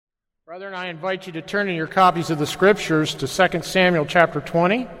Brethren, I invite you to turn in your copies of the Scriptures to 2 Samuel chapter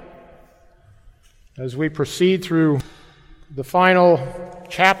 20 as we proceed through the final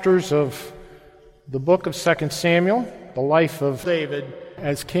chapters of the book of 2 Samuel, the life of David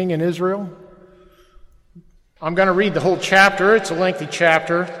as king in Israel. I'm going to read the whole chapter. It's a lengthy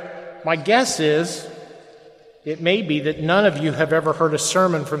chapter. My guess is it may be that none of you have ever heard a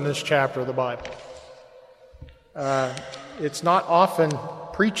sermon from this chapter of the Bible. It's not often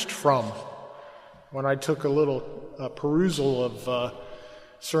preached from. When I took a little perusal of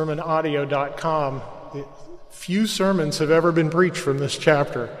sermonaudio.com, few sermons have ever been preached from this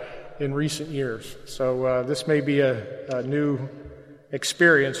chapter in recent years. So this may be a new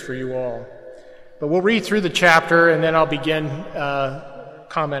experience for you all. But we'll read through the chapter and then I'll begin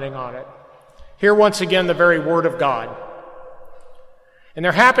commenting on it. Hear once again the very word of God. And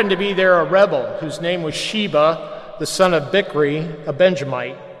there happened to be there a rebel whose name was Sheba, the son of Bichri, a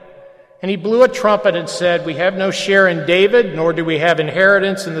Benjamite. And he blew a trumpet and said, "We have no share in David, nor do we have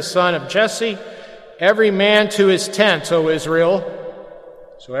inheritance in the son of Jesse. Every man to his tent, O Israel."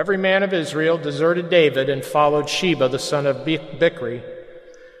 So every man of Israel deserted David and followed Sheba, the son of Bichri.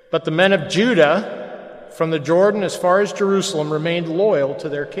 But the men of Judah, from the Jordan as far as Jerusalem, remained loyal to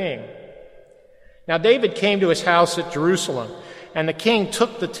their king. Now David came to his house at Jerusalem, and the king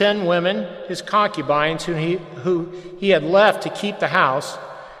took the 10 women, his concubines, who he had left to keep the house,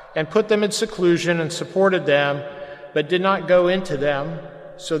 and put them in seclusion and supported them, but did not go into them.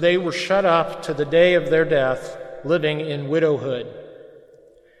 So they were shut up to the day of their death, living in widowhood.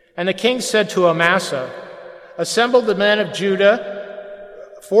 And the king said to Amasa, "Assemble the men of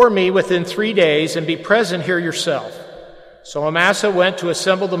Judah for me within 3 days, and be present here yourself." So Amasa went to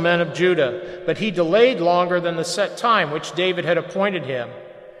assemble the men of Judah, but he delayed longer than the set time which David had appointed him.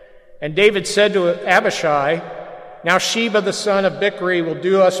 And David said to Abishai, "Now Sheba the son of Bichri will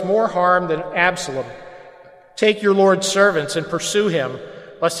do us more harm than Absalom. Take your lord's servants and pursue him,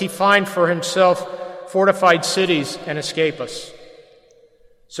 lest he find for himself fortified cities and escape us."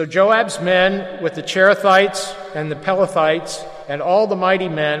 So Joab's men with the Cherethites and the Pelethites and all the mighty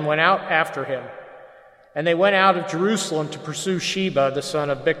men went out after him. And they went out of Jerusalem to pursue Sheba, the son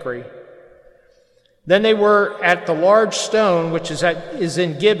of Bichri. Then they were at the large stone which is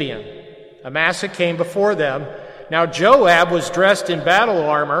in Gibeon. Amasa came before them. Now Joab was dressed in battle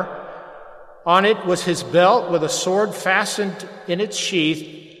armor. On it was his belt with a sword fastened in its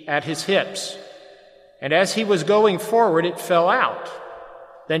sheath at his hips. And as he was going forward, it fell out.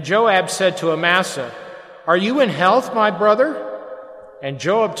 Then Joab said to Amasa, "Are you in health, my brother?" And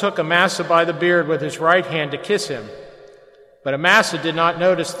Joab took Amasa by the beard with his right hand to kiss him. But Amasa did not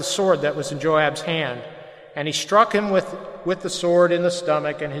notice the sword that was in Joab's hand. And he struck him with the sword in the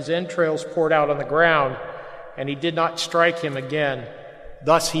stomach, and his entrails poured out on the ground, and he did not strike him again.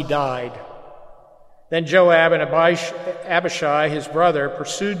 Thus he died. Then Joab and Abishai, his brother,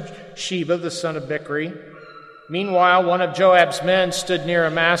 pursued Sheba, the son of Bichri. Meanwhile, one of Joab's men stood near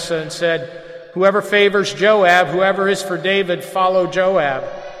Amasa and said, "Whoever favors Joab, whoever is for David, follow Joab."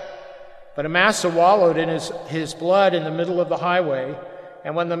 But Amasa wallowed in his blood in the middle of the highway.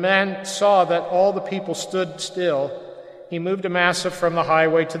 And when the man saw that all the people stood still, he moved Amasa from the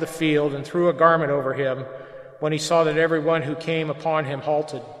highway to the field and threw a garment over him when he saw that everyone who came upon him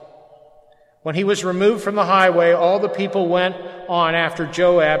halted. When he was removed from the highway, all the people went on after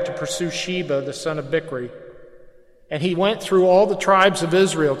Joab to pursue Sheba, the son of Bichri. And he went through all the tribes of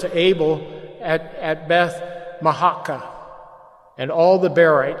Israel to Abel at Beth-Mahakah, and all the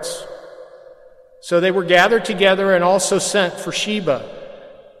Berites. So they were gathered together and also sent for Sheba.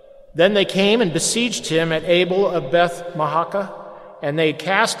 Then they came and besieged him at Abel of Beth-Mahakah, and they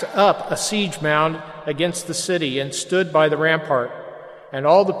cast up a siege mound against the city and stood by the rampart. And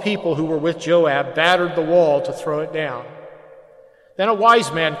all the people who were with Joab battered the wall to throw it down. Then a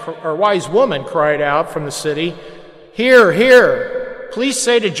wise woman cried out from the city, "Here, here, please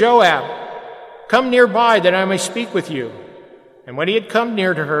say to Joab, 'Come nearby that I may speak with you.' And when he had come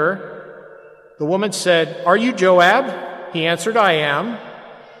near to her, the woman said, 'Are you Joab?' He answered, 'I am.'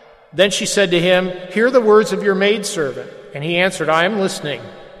 Then she said to him, 'Hear the words of your maidservant.' And he answered, 'I am listening.'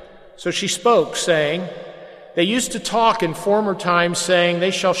 So she spoke, saying, 'They used to talk in former times, saying,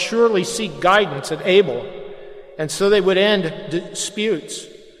 they shall surely seek guidance at Abel, and so they would end disputes.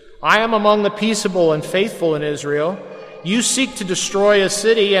 I am among the peaceable and faithful in Israel. You seek to destroy a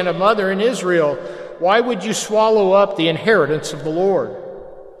city and a mother in Israel. Why would you swallow up the inheritance of the Lord?'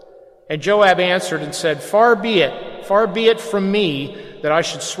 And Joab answered and said, 'Far be it from me that I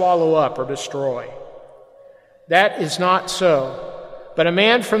should swallow up or destroy. That is not so. But a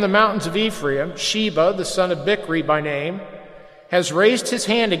man from the mountains of Ephraim, Sheba, the son of Bichri by name, has raised his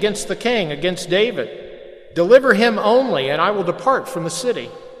hand against the king, against David. Deliver him only, and I will depart from the city."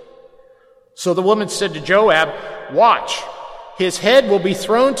 So the woman said to Joab, "Watch, his head will be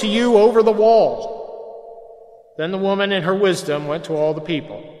thrown to you over the wall." Then the woman in her wisdom went to all the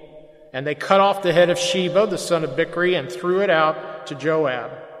people, and they cut off the head of Sheba, the son of Bichri, and threw it out to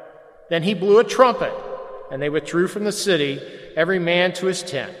Joab. Then he blew a trumpet, and they withdrew from the city, every man to his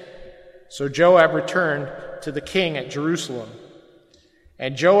tent. So Joab returned to the king at Jerusalem.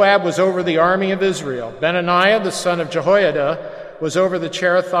 And Joab was over the army of Israel. Benaiah, the son of Jehoiada, was over the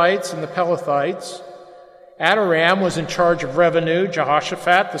Cherethites and the Pelethites. Adoram was in charge of revenue.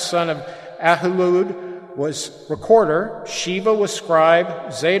 Jehoshaphat, the son of Ahilud, was recorder. Sheva was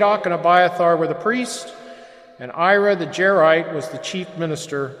scribe. Zadok and Abiathar were the priests. And Ira the Jerite was the chief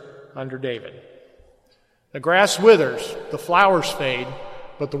minister under David. The grass withers, the flowers fade,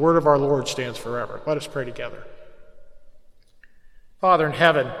 but the word of our Lord stands forever. Let us pray together. Father in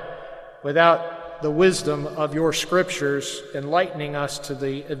heaven, without the wisdom of your scriptures enlightening us to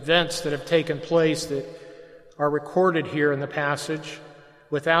the events that have taken place that are recorded here in the passage,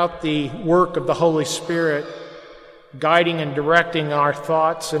 without the work of the Holy Spirit guiding and directing our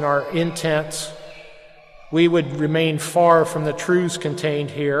thoughts and our intents, we would remain far from the truths contained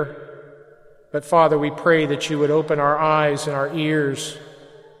here. But Father, we pray that you would open our eyes and our ears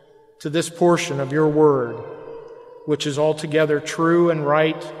to this portion of your word, which is altogether true and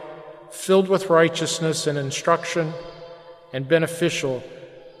right, filled with righteousness and instruction, and beneficial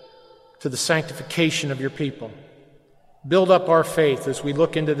to the sanctification of your people. Build up our faith as we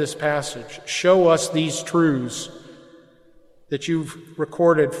look into this passage. Show us these truths that you've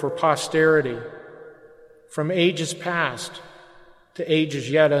recorded for posterity, from ages past to ages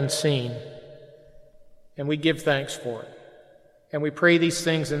yet unseen. And we give thanks for it. And we pray these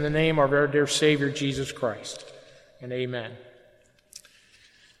things in the name of our dear Savior, Jesus Christ. And amen.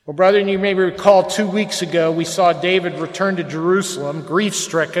 Well, brethren, you may recall 2 weeks ago we saw David return to Jerusalem,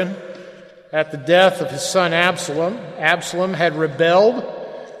 grief-stricken at the death of his son Absalom. Absalom had rebelled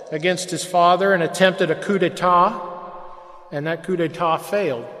against his father and attempted a coup d'etat, and that coup d'etat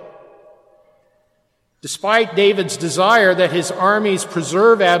failed. Despite David's desire that his armies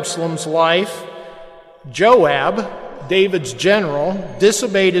preserve Absalom's life, Joab, David's general,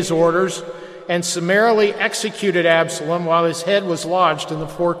 disobeyed his orders and summarily executed Absalom while his head was lodged in the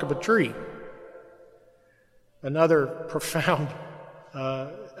fork of a tree. Another profound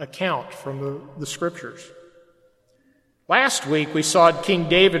account from the scriptures. Last week we saw King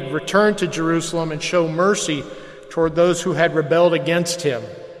David return to Jerusalem and show mercy toward those who had rebelled against him.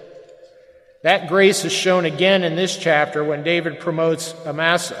 That grace is shown again in this chapter when David promotes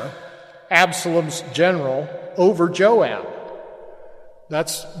Amasa, Absalom's general, over Joab.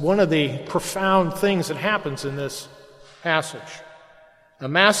 That's one of the profound things that happens in this passage.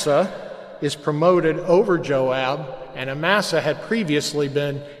 Amasa is promoted over Joab, and Amasa had previously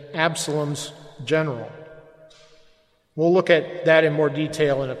been Absalom's general. We'll look at that in more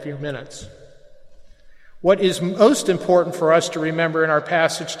detail in a few minutes. What is most important for us to remember in our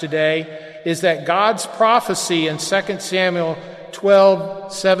passage today is that God's prophecy in 2 Samuel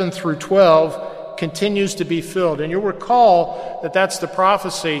 12, 7 through 12, continues to be filled. And you'll recall that that's the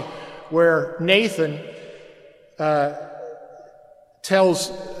prophecy where Nathan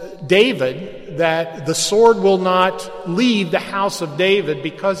tells David that the sword will not leave the house of David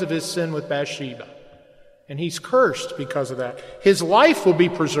because of his sin with Bathsheba. And he's cursed because of that. His life will be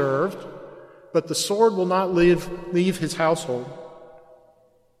preserved, but the sword will not leave his household.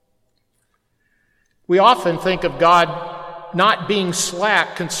 We often think of God not being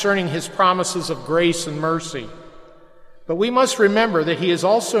slack concerning his promises of grace and mercy. But we must remember that he is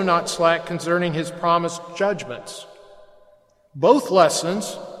also not slack concerning his promised judgments. Both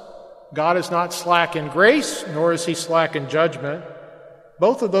lessons, God is not slack in grace, nor is he slack in judgment.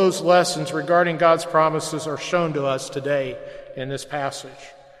 Both of those lessons regarding God's promises are shown to us today in this passage.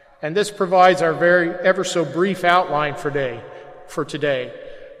 And this provides our very ever so brief outline for today.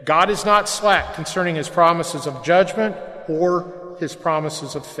 God is not slack concerning his promises of judgment or his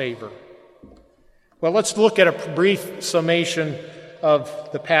promises of favor. Well, let's look at a brief summation of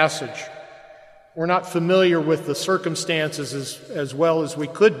the passage. We're not familiar with the circumstances as well as we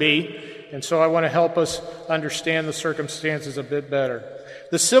could be, and so I want to help us understand the circumstances a bit better.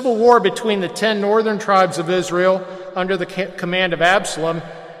 The civil war between the 10 northern tribes of Israel under the command of Absalom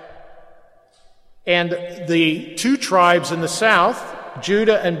and the 2 tribes in the south,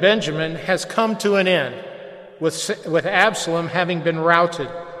 Judah and Benjamin, has come to an end, with Absalom having been routed.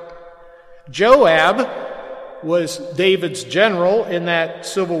 Joab was David's general in that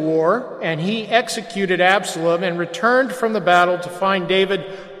civil war, and he executed Absalom and returned from the battle to find David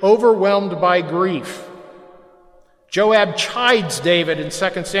overwhelmed by grief. Joab chides David in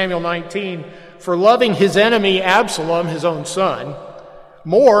 2 Samuel 19 for loving his enemy Absalom, his own son,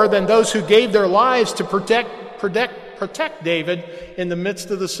 more than those who gave their lives to protect David in the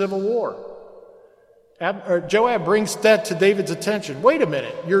midst of the civil war. Joab brings that to David's attention. Wait a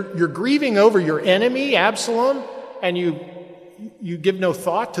minute, you're grieving over your enemy, Absalom, and you give no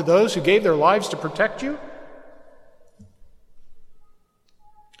thought to those who gave their lives to protect you?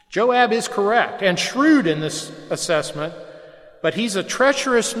 Joab is correct and shrewd in this assessment, but he's a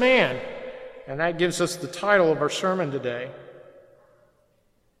treacherous man, and that gives us the title of our sermon today.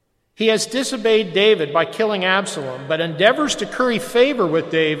 He has disobeyed David by killing Absalom, but endeavors to curry favor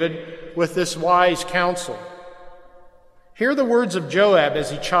with David with this wise counsel. Hear the words of Joab as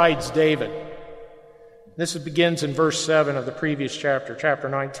he chides David. This begins in verse 7 of the previous chapter, chapter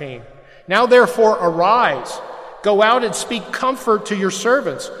 19. Now therefore arise, go out and speak comfort to your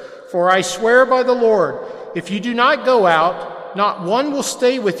servants, for I swear by the Lord, if you do not go out, not one will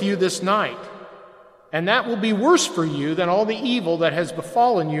stay with you this night. And that will be worse for you than all the evil that has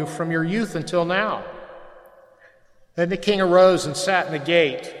befallen you from your youth until now. Then the king arose and sat in the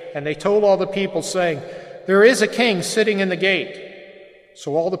gate, and they told all the people, saying, There is a king sitting in the gate.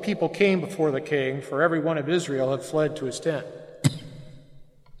 So all the people came before the king, for every one of Israel had fled to his tent.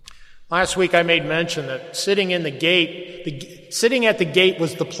 Last week I made mention that sitting at the gate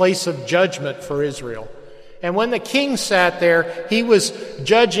was the place of judgment for Israel. And when the king sat there, he was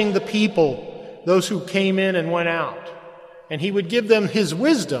judging the people, those who came in and went out. And he would give them his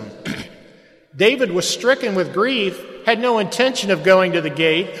wisdom. David was stricken with grief, had no intention of going to the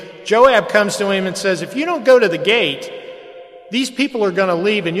gate. Joab comes to him and says, if you don't go to the gate, these people are going to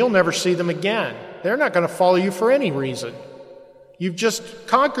leave and you'll never see them again. They're not going to follow you for any reason. You've just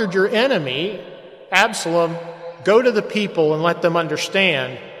conquered your enemy, Absalom. Go to the people and let them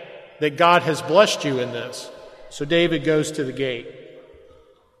understand that God has blessed you in this. So David goes to the gate.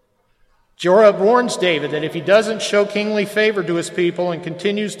 Joab warns David that if he doesn't show kingly favor to his people and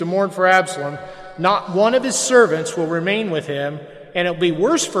continues to mourn for Absalom, not one of his servants will remain with him, and it'll be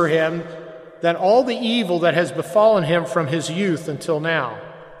worse for him than all the evil that has befallen him from his youth until now.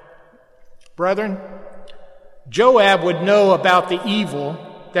 Brethren, Joab would know about the evil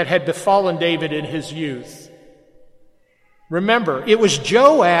that had befallen David in his youth. Remember, it was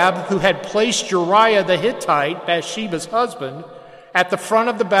Joab who had placed Uriah the Hittite, Bathsheba's husband, at the front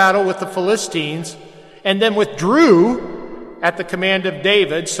of the battle with the Philistines, and then withdrew at the command of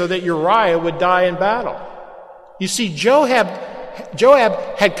David so that Uriah would die in battle. You see, Joab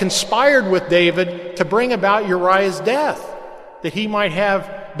had conspired with David to bring about Uriah's death, that he might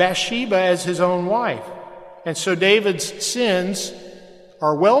have Bathsheba as his own wife. And so David's sins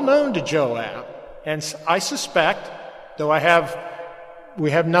are well known to Joab. And I suspect, though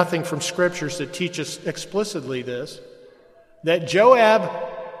we have nothing from scriptures that teach us explicitly this, that Joab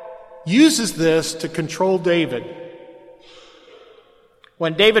uses this to control David.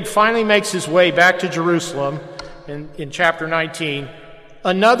 When David finally makes his way back to Jerusalem in chapter 19,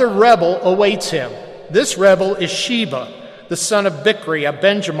 another rebel awaits him. This rebel is Sheba, the son of Bichri, a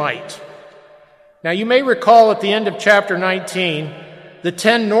Benjamite. Now you may recall at the end of chapter 19, the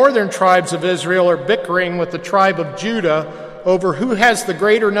 10 northern tribes of Israel are bickering with the tribe of Judah over who has the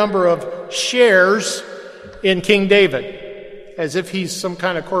greater number of shares in King David, as if he's some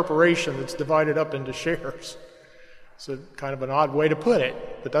kind of corporation that's divided up into shares. It's a kind of an odd way to put it,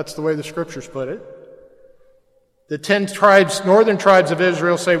 but that's the way the scriptures put it. The 10 tribes, northern tribes of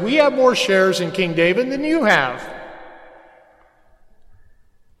Israel say, we have more shares in King David than you have.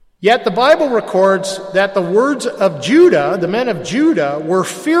 Yet the Bible records that the words of Judah, the men of Judah, were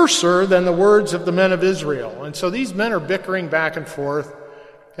fiercer than the words of the men of Israel. And so these men are bickering back and forth.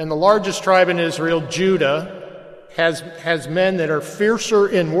 And the largest tribe in Israel, Judah, has men that are fiercer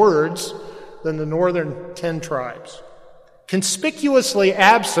in words than the northern 10 tribes. Conspicuously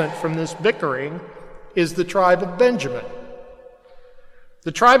absent from this bickering is the tribe of Benjamin.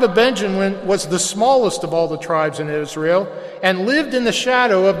 The tribe of Benjamin was the smallest of all the tribes in Israel and lived in the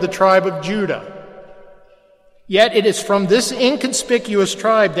shadow of the tribe of Judah. Yet it is from this inconspicuous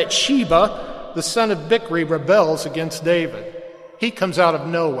tribe that Sheba, the son of Bichri, rebels against David. He comes out of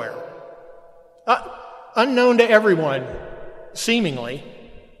nowhere. Unknown to everyone, seemingly,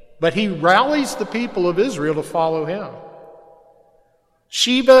 but he rallies the people of Israel to follow him.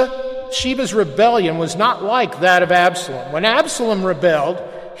 Sheba's rebellion was not like that of Absalom. When Absalom rebelled,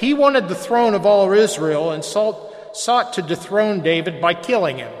 he wanted the throne of all Israel and sought to dethrone David by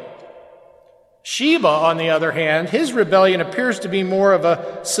killing him. Sheba, on the other hand, his rebellion appears to be more of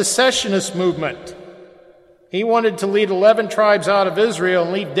a secessionist movement. He wanted to lead 11 tribes out of Israel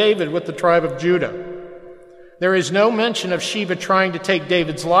and leave David with the tribe of Judah. There is no mention of Sheba trying to take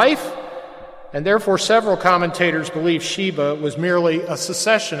David's life, and therefore several commentators believe Sheba was merely a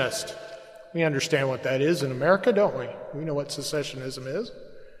secessionist. We understand what that is in America, don't we? We know what secessionism is.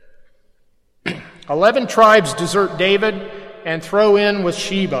 11 tribes desert David and throw in with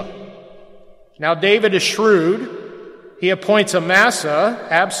Sheba. Now David is shrewd. He appoints Amasa,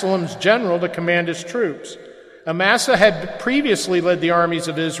 Absalom's general, to command his troops. Amasa had previously led the armies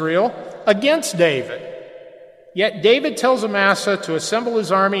of Israel against David. Yet David tells Amasa to assemble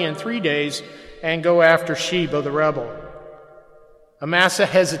his army in 3 days and go after Sheba the rebel. Amasa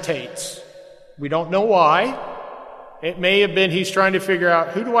hesitates. We don't know why. It may have been he's trying to figure out,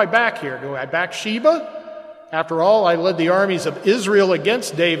 who do I back here? Do I back Sheba? After all, I led the armies of Israel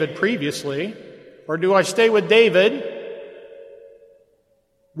against David previously. Or do I stay with David?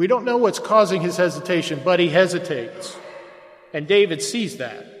 We don't know what's causing his hesitation, but he hesitates. And David sees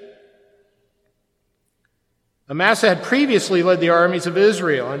that. Amasa had previously led the armies of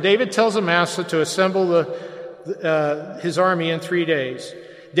Israel, and David tells Amasa to assemble his army in 3 days.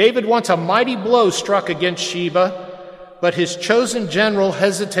 David wants a mighty blow struck against Sheba, but his chosen general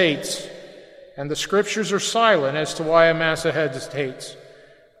hesitates, and the scriptures are silent as to why Amasa hesitates.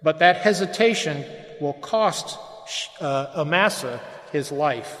 But that hesitation will cost Amasa his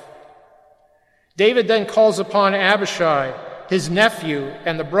life. David then calls upon Abishai, his nephew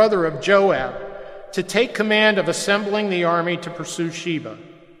and the brother of Joab, to take command of assembling the army to pursue Sheba.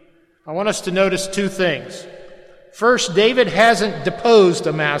 I want us to notice 2 things. First, David hasn't deposed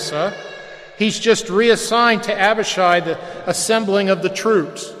Amasa. He's just reassigned to Abishai the assembling of the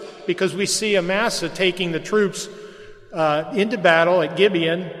troops, because we see Amasa taking the troops into battle at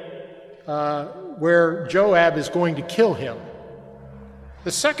Gibeon, where Joab is going to kill him. The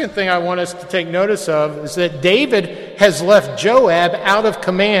second thing I want us to take notice of is that David has left Joab out of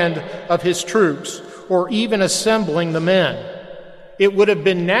command of his troops, or even assembling the men. It would have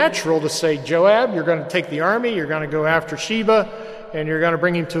been natural to say, Joab, you're going to take the army, you're going to go after Sheba, and you're going to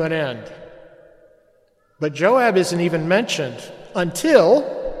bring him to an end. But Joab isn't even mentioned until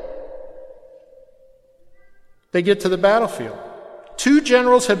they get to the battlefield. 2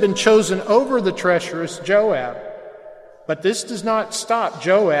 generals have been chosen over the treacherous Joab. But this does not stop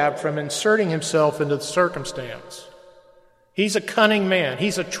Joab from inserting himself into the circumstance. He's a cunning man.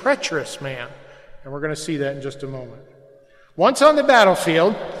 He's a treacherous man. And we're going to see that in just a moment. Once on the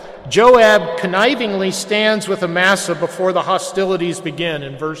battlefield, Joab connivingly stands with Amasa before the hostilities begin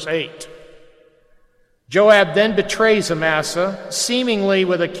in verse 8. Joab then betrays Amasa, seemingly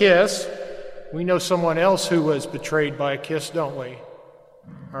with a kiss. We know someone else who was betrayed by a kiss, don't we?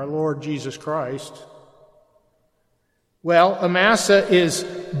 Our Lord Jesus Christ. Well, Amasa is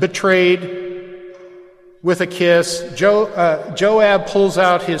betrayed with a kiss. Joab pulls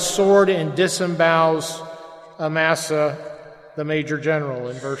out his sword and disembowels Amasa, the major general,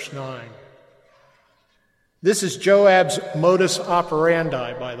 in verse 9. This is Joab's modus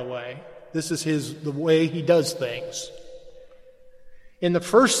operandi, by the way. This is the way he does things. In the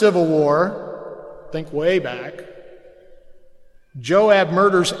first civil war, think way back, Joab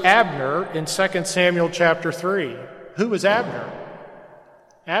murders Abner in 2 Samuel chapter 3. Who was Abner?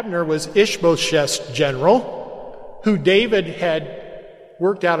 Abner was Ishbosheth's general, who David had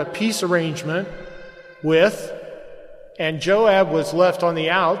worked out a peace arrangement with, and Joab was left on the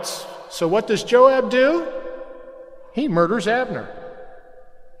outs. So what does Joab do? He murders Abner.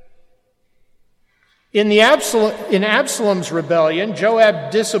 In Absalom's rebellion,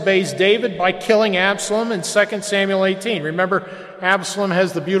 Joab disobeys David by killing Absalom in 2 Samuel 18. Remember, Absalom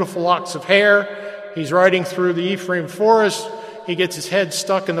has the beautiful locks of hair. He's riding through the Ephraim forest. He gets his head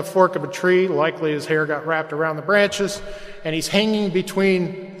stuck in the fork of a tree. Likely his hair got wrapped around the branches. And he's hanging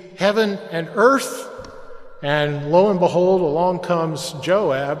between heaven and earth. And lo and behold, along comes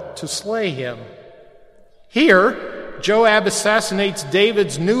Joab to slay him. Here, Joab assassinates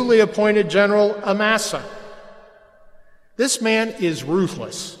David's newly appointed general, Amasa. This man is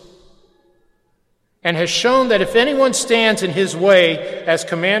ruthless and has shown that if anyone stands in his way as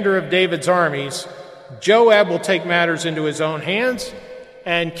commander of David's armies, Joab will take matters into his own hands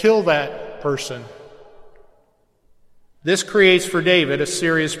and kill that person. This creates for David a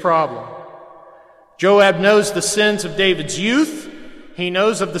serious problem. Joab knows the sins of David's youth. He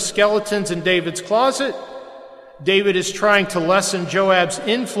knows of the skeletons in David's closet. David is trying to lessen Joab's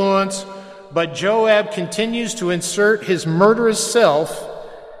influence, but Joab continues to insert his murderous self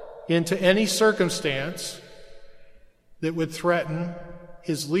into any circumstance that would threaten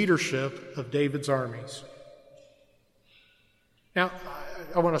his leadership of David's armies. Now,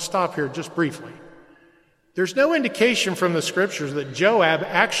 I want to stop here just briefly. There's no indication from the scriptures that Joab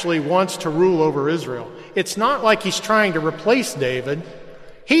actually wants to rule over Israel. It's not like he's trying to replace David.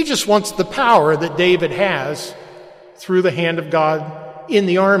 He just wants the power that David has through the hand of God in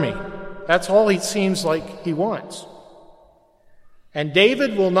the army. That's all it seems like he wants. And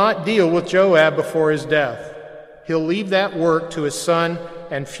David will not deal with Joab before his death. He'll leave that work to his son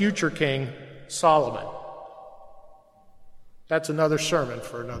and future king, Solomon. That's another sermon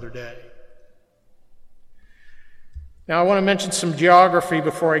for another day. Now, I want to mention some geography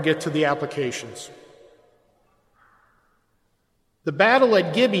before I get to the applications. The battle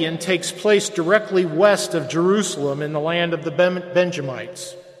at Gibeon takes place directly west of Jerusalem in the land of the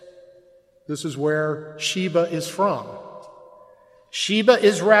Benjamites. This is where Sheba is from. Sheba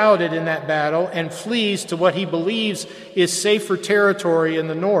is routed in that battle and flees to what he believes is safer territory in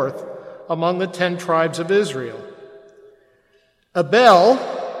the north among the 10 tribes of Israel. Abel,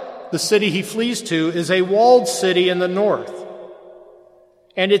 the city he flees to, is a walled city in the north.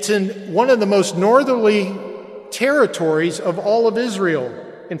 And it's in one of the most northerly territories of all of Israel.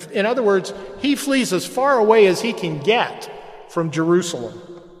 In other words, he flees as far away as he can get from Jerusalem.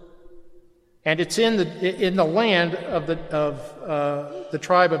 And it's in the land of the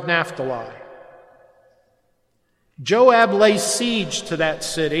tribe of Naphtali. Joab lays siege to that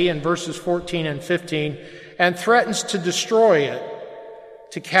city in verses 14 and 15 and threatens to destroy it,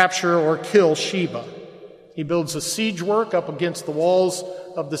 to capture or kill Sheba. He builds a siege work up against the walls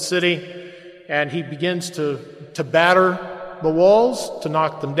of the city, and he begins to batter the walls, to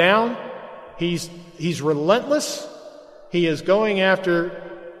knock them down. He's relentless. He is going after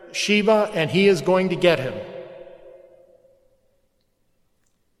Sheba, and he is going to get him.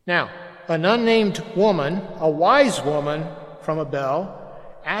 Now, an unnamed woman, a wise woman from Abel,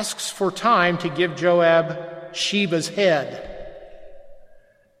 asks for time to give Joab Sheba's head.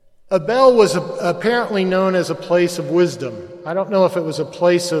 Abel was apparently known as a place of wisdom. I don't know if it was a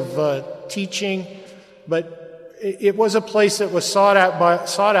place of teaching, but it was a place that was sought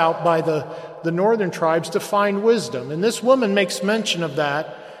out by the northern tribes to find wisdom. And this woman makes mention of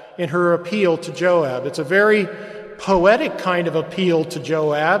that in her appeal to Joab. It's a very poetic kind of appeal to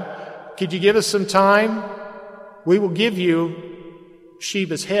Joab. Could you give us some time? We will give you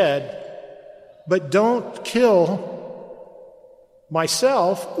Sheba's head, but don't kill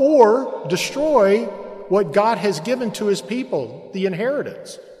myself or destroy what God has given to his people, the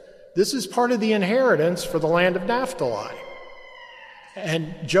inheritance. This is part of the inheritance for the land of Naphtali.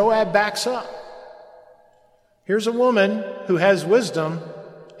 And Joab backs up. Here's a woman who has wisdom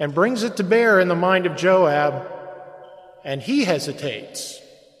and brings it to bear in the mind of Joab, and he hesitates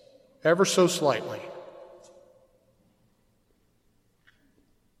ever so slightly.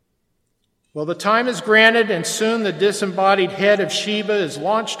 Well, the time is granted, and soon the disembodied head of Sheba is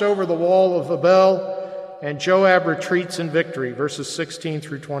launched over the wall of Abel, and Joab retreats in victory, verses 16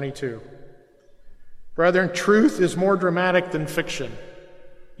 through 22. Brethren, truth is more dramatic than fiction.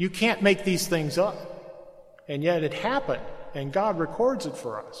 You can't make these things up, and yet it happened, and God records it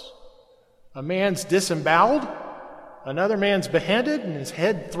for us. A man's disemboweled, another man's beheaded, and his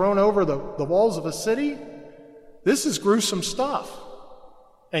head thrown over the walls of a city. This is gruesome stuff.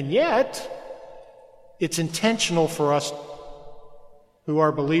 And yet, it's intentional for us who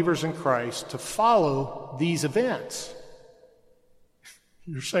are believers in Christ to follow these events.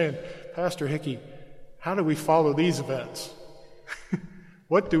 You're saying, Pastor Hickey, how do we follow these events?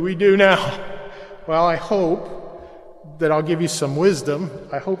 What do we do now? Well, I hope that I'll give you some wisdom.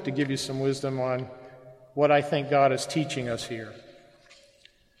 I hope to give you some wisdom on what I think God is teaching us here.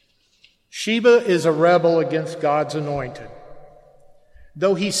 Sheba is a rebel against God's anointed.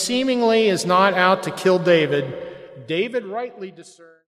 Though he seemingly is not out to kill David, David rightly discerns